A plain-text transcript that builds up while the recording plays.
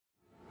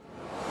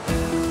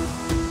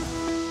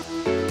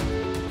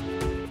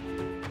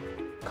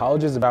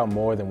College is about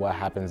more than what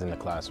happens in the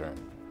classroom.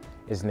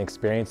 It's an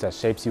experience that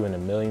shapes you in a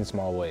million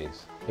small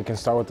ways. It can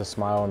start with a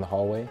smile in the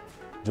hallway,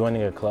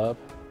 joining a club,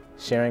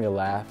 sharing a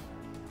laugh,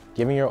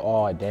 giving your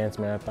all at dance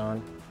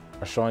marathon,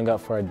 or showing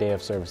up for a day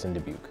of service in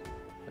Dubuque.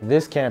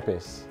 This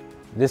campus,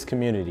 this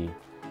community,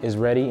 is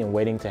ready and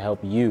waiting to help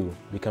you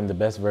become the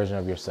best version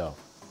of yourself.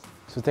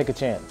 So take a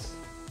chance,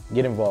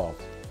 get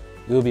involved.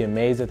 You will be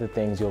amazed at the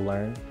things you'll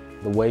learn,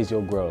 the ways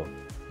you'll grow,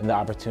 and the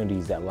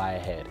opportunities that lie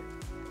ahead.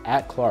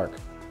 At Clarke,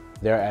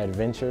 there are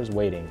adventures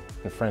waiting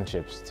and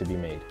friendships to be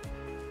made.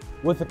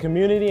 With a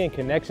community and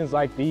connections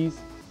like these,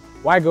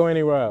 why go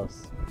anywhere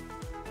else?